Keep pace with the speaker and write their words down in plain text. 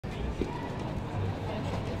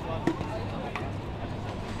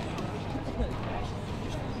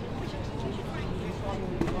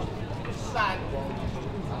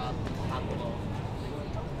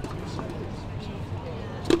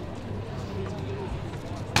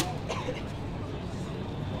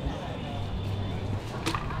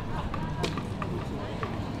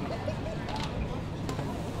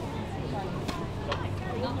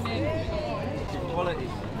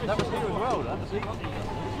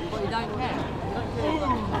But you don't care.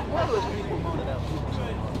 Why do those people moan it out?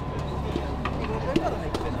 They've got to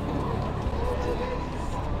make it.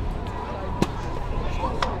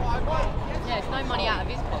 Yeah, it's no money out of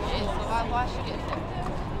his pocket, so why should it affect him?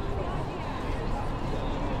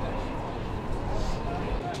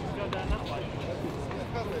 Go down that way.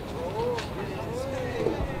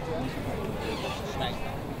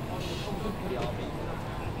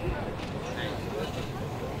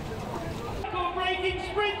 Breaking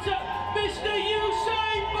sprinter, Mr.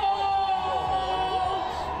 Usain Bolt!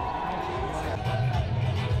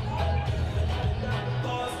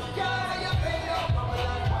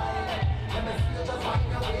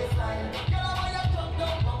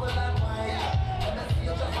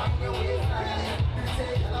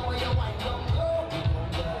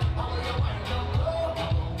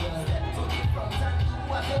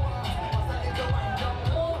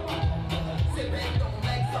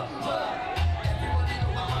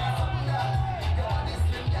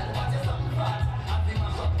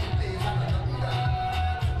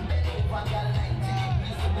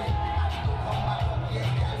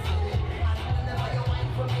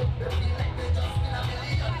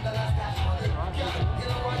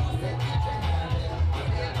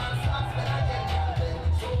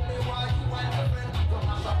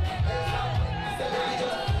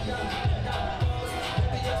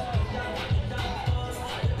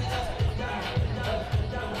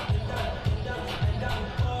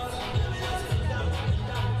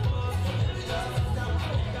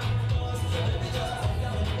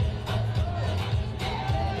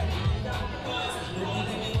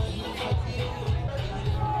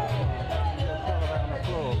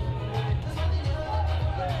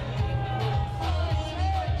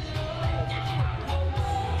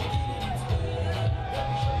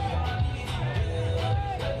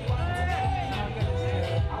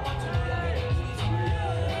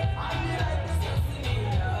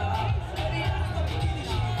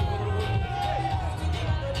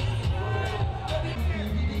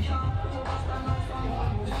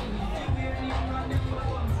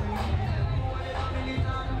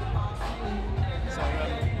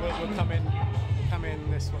 We'll come in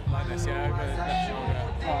this like this, yeah, over the left shoulder.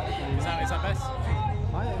 Is that best?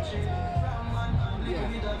 Do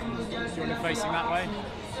you want it facing that way?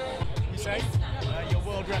 You say? Your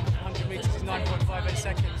world record 100 metres is 9.58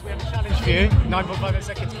 seconds. We have a challenge for you. 9.58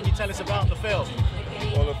 seconds. Can you tell us about the film?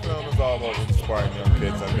 Well, the film is all about inspiring young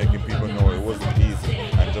kids and making people know it wasn't easy,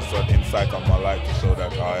 and just an insight on my life to show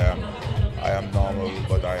that I am normal,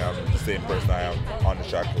 but I am the same person I am on the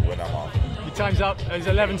track when I'm off. Your time's up. It was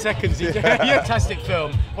 11 seconds. Fantastic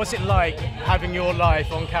film. What's it like having your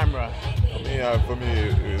life on camera? For me,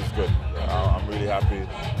 it was good. I'm really happy.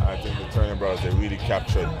 I think the Turner Brothers, they really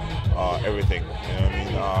captured everything. You know what I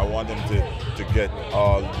mean? I want them to get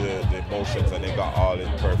all the emotions, and they got all it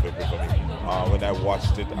perfectly for me. When I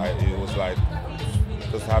watched it, it was like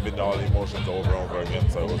just having all the emotions over and over again.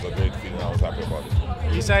 So it was a great feeling. I was happy about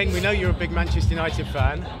it. You're saying, we know you're a big Manchester United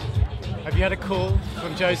fan. Have you had a call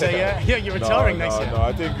from Jose yet? Yeah, you're retiring next year. No,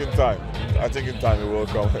 I think in time. I think in time it will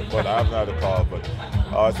come, but I haven't had a call. But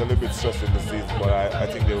it's a little bit stressful this season, but I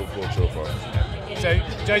think they will go through for us. So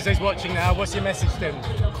Jose's watching now. What's your message to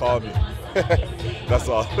him? Call me. That's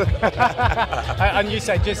all. And you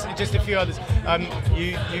say just a few others.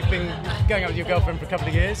 You've been going out with your girlfriend for a couple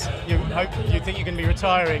of years. You think you're going to be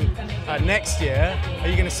retiring next year. Are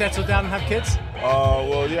you going to settle down and have kids?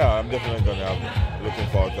 Well, yeah, I'm definitely going to looking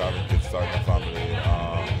forward to having kids, starting a family,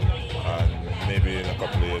 and maybe in a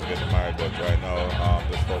couple of years getting married. But right now,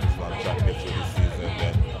 just focusing on trying to get through this season, and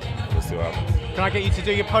then we'll see what happens. Can I get you to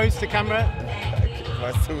do your pose to camera?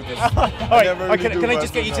 Can I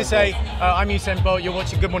just get you to say, I'm Usain Bolt, you're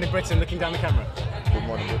watching Good Morning Britain, looking down the camera? Good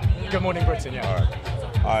Morning Britain? Good Morning Britain, yeah. All right.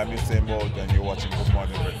 I'm Usain Bolt, and you're watching Good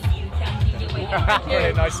Morning Britain.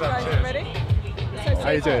 Brilliant, nice one. Cheers. Ready? How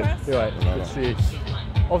you doing? You all right? Good to see you.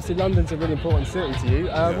 Obviously, London's a really important city to you.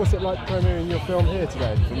 What's it like premiering your film here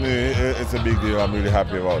today? For me, it's a big deal. I'm really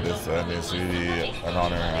happy about this, and it's really an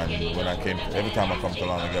honour. And when I came, every time I come to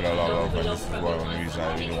London, I get a lot of love, and this is one of the reasons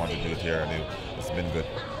I really want to do it here, and it's been good.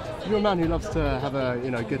 You're a man who loves to have a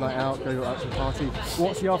good night out, go out to a party.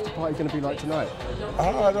 What's the after party going to be like tonight?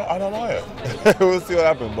 I don't know yet. We'll see what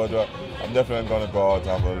happens, but I'm definitely going to go out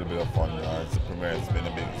and have a little bit of fun. It's a premiere. It's going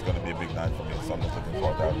to be a big night for me, so I'm just looking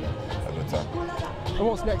forward to having a good time. And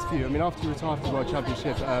what's next for you? I mean, after you retire from the World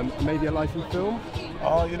Championship, maybe a life in film?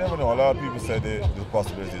 You never know. A lot of people said the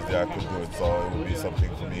possibilities there I could do it, so it would be something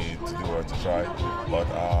for me to do or to try. But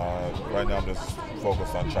right now I'm just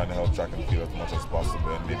focused on trying to help track and field as much as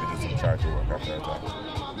possible and maybe do some charity work after a time.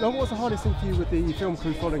 Now, what was the hardest thing for you with the film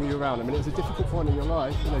crew following you around? I mean, it was a difficult point in your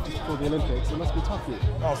life, you know, just before the Olympics. It must be tough for you.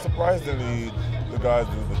 No, surprisingly, the guys,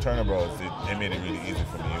 the Turner brothers, they made it really easy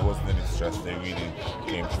for me. It wasn't any stress. They really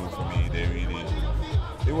came through for me.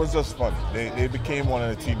 It was just fun. They became one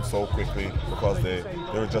of the team so quickly because they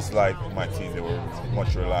were just like my team. They were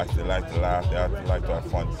much relaxed. They liked to laugh. They liked to have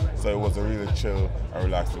fun. So it was a really chill and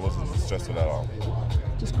relaxed. It wasn't stressful at all.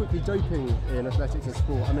 Just quickly, doping in athletics and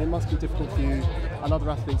sport, I mean, it must be difficult for you and other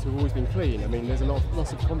athletes who've always been clean. I mean, there's a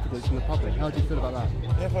loss of confidence from the public. How do you feel about that?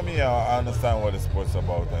 Yeah, for me, I understand what the sport's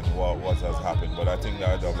about and what has happened, but I think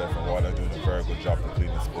that IAAF and WADA are doing a very good job to clean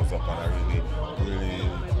the sports up, and I really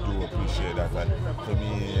do appreciate that. And for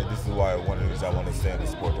me, this is why one of the reasons I want to stay in the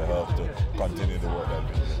sport to help to continue the work that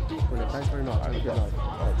we do. Brilliant. Thanks very much. Have a good night.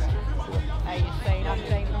 How you saying? I'm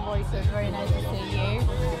Jane from Voices. Very nice to see you.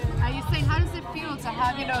 Saying, how does it feel to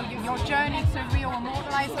have, you know, your journey to Rio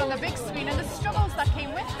immortalized on the big screen and the struggles that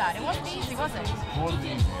came with that? It wasn't easy, was it? It wasn't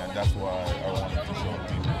easy, and that's why I wanted to show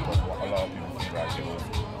people, because a lot of people feel like it was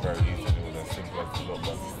very easy and it was as simple as it looked,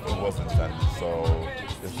 but it wasn't. And so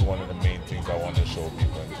this is one of the main things I want to show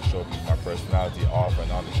people, and to show people my personality off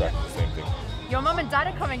and on the track is the same thing. Your mum and dad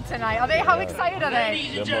are coming tonight. Are they? How excited are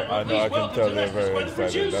they? I know, I can tell they're very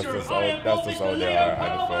excited. That's just how they are.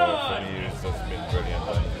 And for me, it's just been brilliant.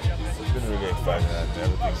 And it's been really exciting, and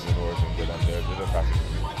everything's been working good, and they're just happy.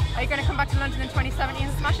 Are you going to come back to London in 2017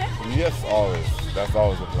 and smash it? Yes, always. That's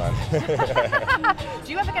always the plan.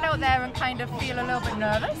 Do you ever get out there and kind of feel a little bit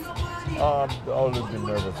nervous? I've always been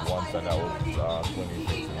nervous once, and that was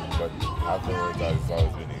 2015. But afterwards, it's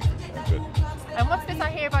always been easy and good. And what's this I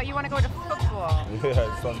hear about you want to go to football?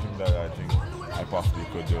 Yeah, it's something that I think I possibly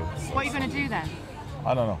could do. So, what are you going to do then?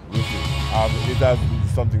 I don't know. We'll see. It has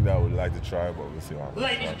something that I would like to try, but we'll see what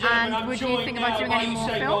happens. And would you think about doing any more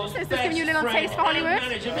films? Is this giving you a little taste for Hollywood?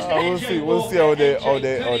 We'll see. We'll see how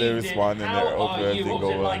they respond and hopefully everything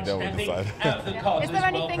goes well, and then we'll decide. Is there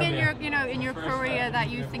anything in your in your career that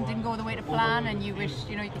you think didn't go the way to plan, and you wish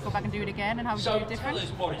you could go back and do it again, and how would you do it different?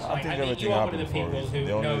 I think everything happened for a reason.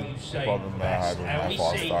 The only problem I had when I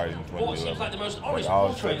first started in 2011, I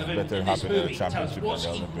always tried to better happen in the championship than the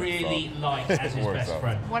Olympics. So it works out.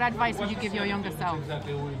 What advice would you give your younger self? I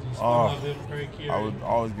would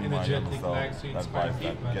always give my younger self advice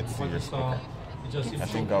that get serious quicker. I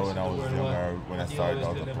think that when I was younger, when I started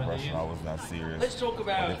out the profession, I was not serious.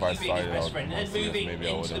 But if I started out more serious, maybe I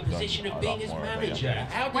would have done a lot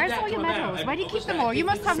more. Where's all your medals? Where do you keep them all? You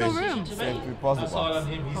must have no room. Same deposit box.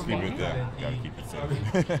 Keep it there. Gotta keep it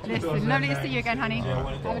safe. Listen, lovely to see you again, honey.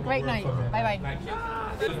 Have a great night. Bye bye.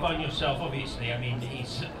 Find yourself, obviously. I mean,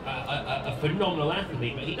 he's a phenomenal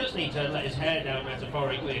athlete, but he does need to let his hair down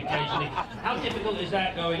metaphorically occasionally. How difficult is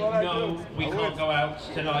that going, no, we can't go out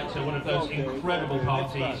tonight to one of those incredible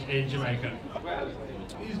parties in Jamaica?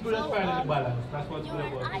 He's good at finding the balance. That's what's good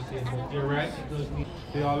about this. You're right.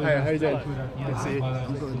 Hey, how you doing? Good to see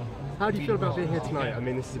you. How do you feel about being here tonight? I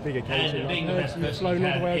mean, this is a big occasion. You've flown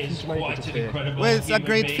all the way out from Jamaica to here. Well, it's a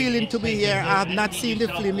great feeling to be here. I have not seen the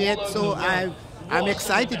film yet, so I'm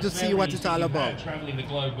excited to see what it's all about.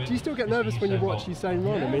 Do you still get nervous when you watch Usain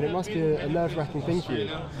run? I mean, it must be a nerve-wracking thing for you.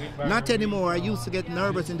 Not anymore. I used to get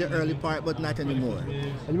nervous in the early part, but not anymore.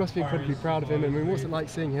 And you must be incredibly proud of him. I mean, what's it like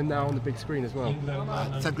seeing him now on the big screen as well?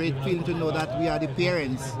 It's a great feeling to know that we are the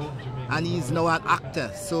parents, and he's now an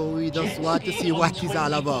actor, so we just want to see what he's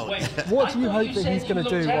all about. What do you hope that he's going to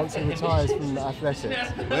do once he retires from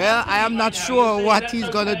athletics? Well, I am not sure what he's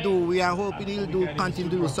going to do. We are hoping he'll continue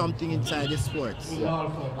to do something inside the sports. Yeah.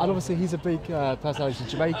 And obviously he's a big personality in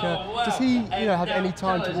Jamaica. Does he have any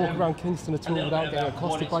time to walk around Kingston at all without getting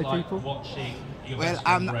accosted by people? Well,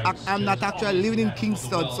 I'm not actually living in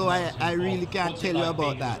Kingston, so I really can't tell you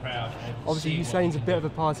about that. Obviously, Usain's a bit of a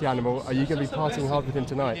party animal. Are you going to be partying hard with him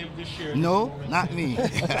tonight? No, not me.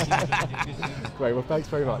 Great, well, thanks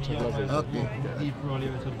very much. Okay. Deep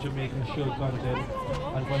rolling some Jamaican show content,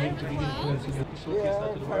 and for him to be influencing the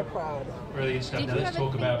very proud. Brilliant stuff. Now let's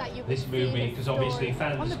talk about this movie, because obviously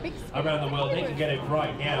fans around the world, they can get it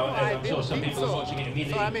right now, and I'm sure some people are watching it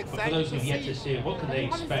immediately. But for those who have yet to see it, what can they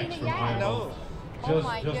expect from Iron? Oh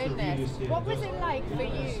my goodness. What was it like for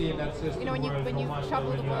you? When you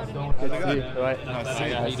travel the world and Good to see you. All right. Nice to see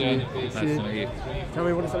you. How you doing? Nice to meet you. Tell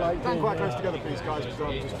me what it's like. Stand quite close together, please, guys.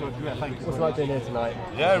 Thank you. What's it like being here tonight?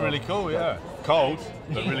 Yeah, really cool. Yeah, cold,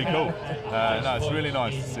 but really cool. No, it's really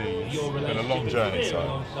nice to see. It's been a long journey,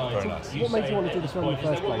 so very nice. What made you want to do this film in the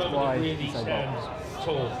first place? Why Usain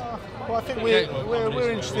Bolt? Well, Well, I think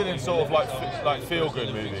we're interested in sort of like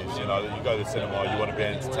feel-good movies. You know, that you go to the cinema, you want to be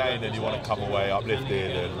entertained, and you want to come away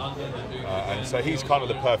uplifted, and so he's kind of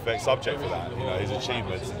the perfect subject for that. You know, his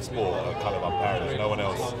achievements in sport are kind of unparalleled. No one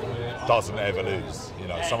else doesn't ever lose. You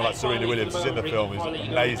know, someone like Serena Williams is in the film, is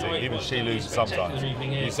amazing. Even she loses sometimes.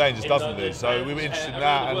 Usain just doesn't lose. So we were interested in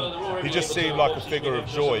that, and he just seemed like a figure of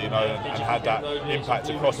joy, you know, and had that impact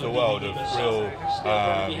across the world of real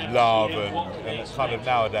love and kind of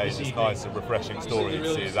nowadays it's nice and refreshing story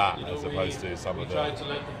to see that as opposed to some of the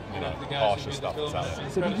harsher stuff that's out there.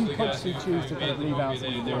 So did you consciously choose to kind of leave out some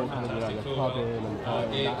of the more kind of the clubbing and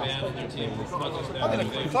that aspect of things?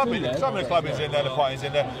 I mean, some of the clubbing's in there, the party's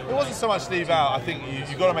in there. It wasn't so much leave out. I think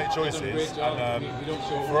you've got to make choices, and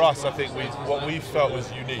for us, I think what we felt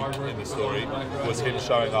was unique in the story was him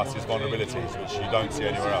showing us his vulnerabilities, which you don't see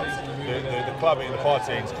anywhere else. The clubbing and the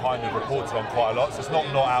partying is kind of reported on quite a lot, so it's not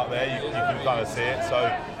out there. You can kind of see it. So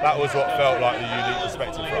that was what felt like the unique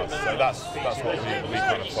perspective for us. So that's what we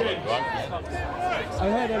kind of followed, right? I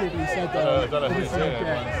heard anybody said that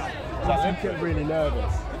you get really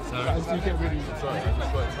nervous. As you get really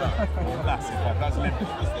that's Olympus.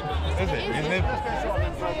 Is it? It's Olympus.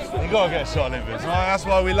 You got to get a shot at Olympus. Right? That's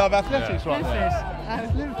why we love athletics, right there.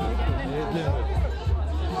 It's Liverpool.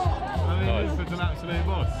 I mean, Olympus an absolute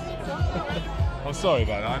boss. I'm sorry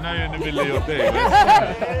about that. I know you're in the middle of your thing. It's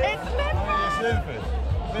Olympus.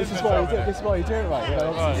 This is why you do it, right?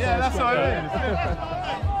 Yeah, that's what I mean.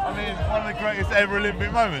 I mean, one of the greatest ever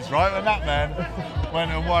Olympic moments, right? When that man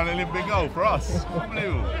went and won an Olympic gold for us.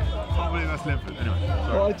 Unbelievable. Can't believe that's Liverpool. Anyway,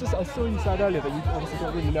 sorry. Well, I saw you said earlier that you obviously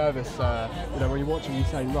got really nervous, when you're watching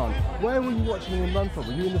Usain run. Where were you watching him run from?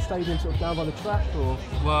 Were you in the stadium, sort of down by the track, or?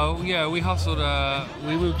 Well, yeah, we hustled.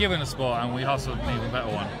 We were given a spot, and we hustled an even better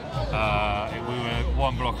one. We were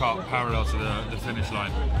one block up, parallel to the finish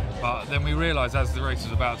line. But then we realised, as the race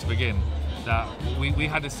was about to begin, that we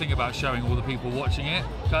had this thing about showing all the people watching it.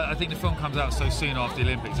 I think the film comes out so soon after the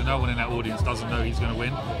Olympics and no one in that audience doesn't know he's going to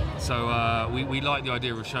win. So we like the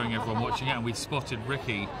idea of showing everyone watching it, and we spotted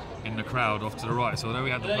Ricky in the crowd off to the right. So although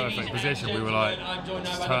we had the perfect position, we were like,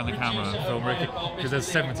 just turn the camera and film Ricky, because there's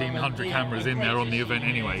 1,700 cameras in there on the event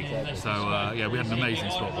anyway. So yeah, we had an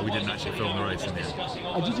amazing spot, but we didn't actually film the race in the end.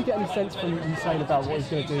 Did you get any sense from Usain about what he's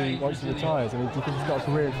going to do once he retires? I mean, do you think he's got a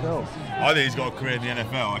career in film? I think he's got a career in the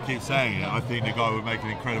NFL. I keep saying it. I think the guy would make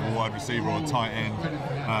an incredible wide receiver or tight end.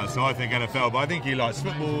 So I think NFL, but I think he likes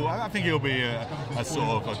football. I think he'll be a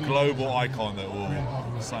sort of a global icon that will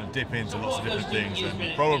sort of dip into lots of different things and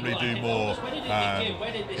probably do more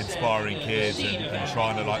inspiring kids and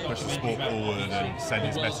trying to like push the sport forward and send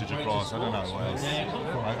his message across. I don't know what else.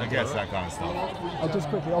 I guess that kind of stuff. Just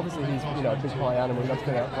quickly, obviously he's a big party animal. He loves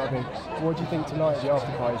going out clubbing. What do you think tonight the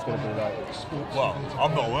after party is going to be like? Well,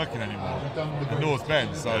 I'm not working anymore in North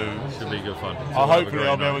Bend, so should be good fun. Hopefully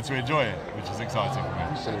I'll be able to enjoy it, which is exciting for me.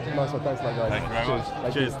 Nice one, thanks, guys. Thank you very much.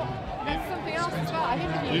 Cheers. There's something else as well. I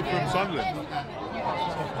think you from Sunderland?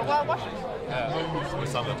 Well, Washington. We're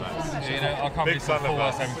Sunderland fans. You know, I can't Big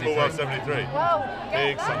Sunderland fans. Full Well 73. Well,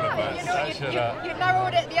 big Sunderland fans. You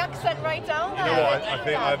narrowed the accent right down there. You know what? I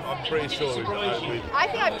think I'm pretty sure I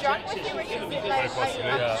think I've drank with you, which is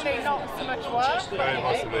actually not so much work. Very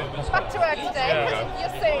possibly. Back to work today.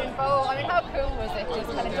 You're saying, Bo, I mean, how cool was it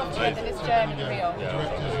just kind of jumping into this journey for Rio?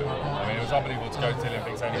 I mean, it was unbelievable to go to the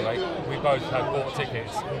Olympics anyway. We both had bought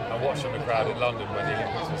tickets and watched from the crowd in London when the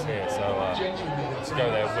Olympics was here. So to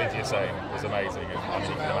go there with Usain was amazing. And I mean,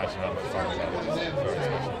 you can imagine how much fun we had. It was very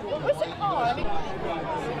special. What was it called? I mean,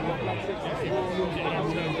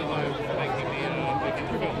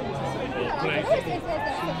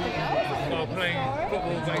 playing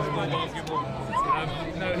football, baseball, basketball.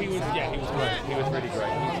 No, he was great. He was really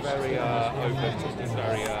great. He was very open. He's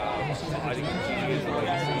very, I think he is the way he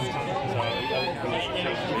sees it. So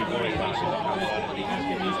he was very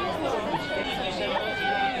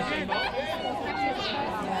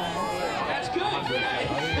That's good.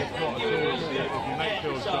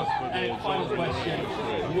 And final question,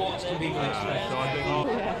 what's to be expected?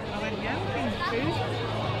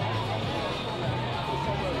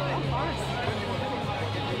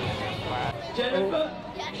 Jennifer?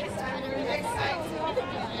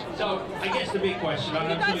 So, I guess the big question,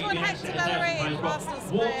 I'm sure you can answer it,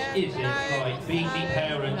 what is it like being the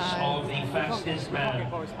parents of the fastest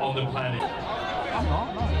man on the planet? I'm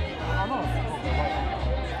not.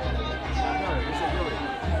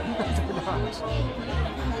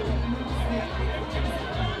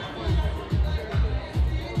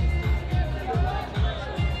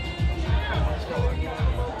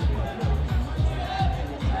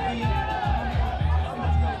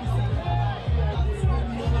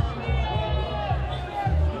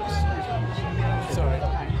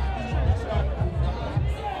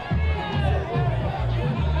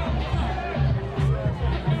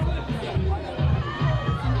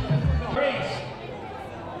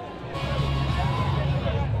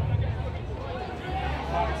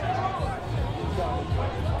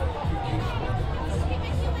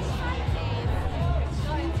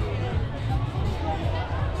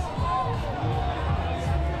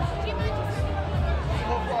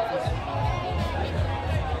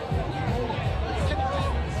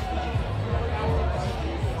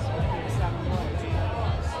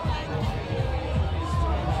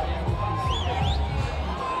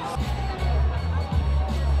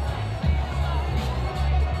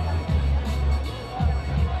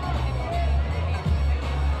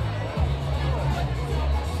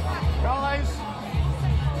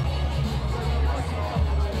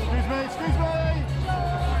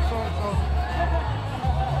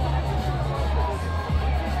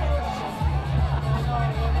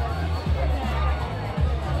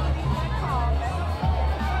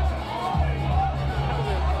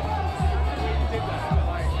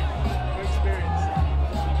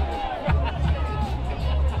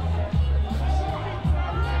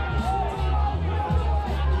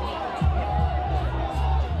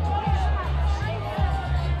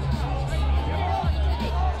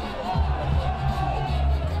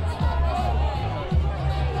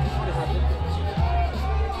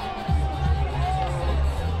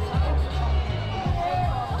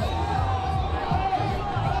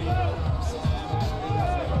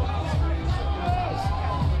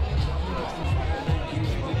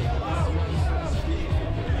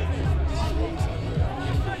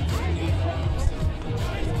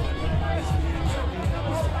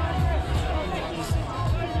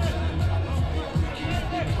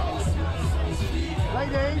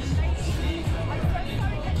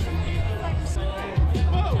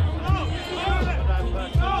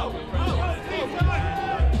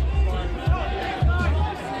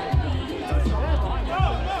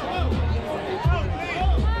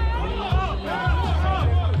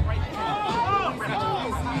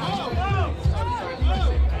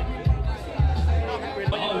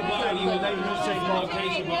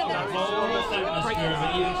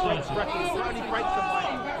 but you excited? The only breaks of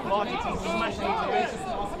like Martin smashing into this.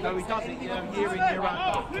 No, he does it year in, year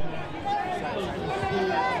out. Did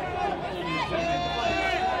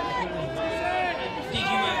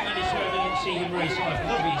you manage to ever see him race live?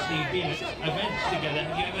 Obviously, you've been at events together.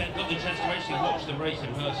 Have you ever got the chance to actually watch them race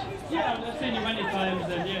in person? Yeah, I've seen him many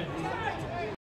times, and yeah,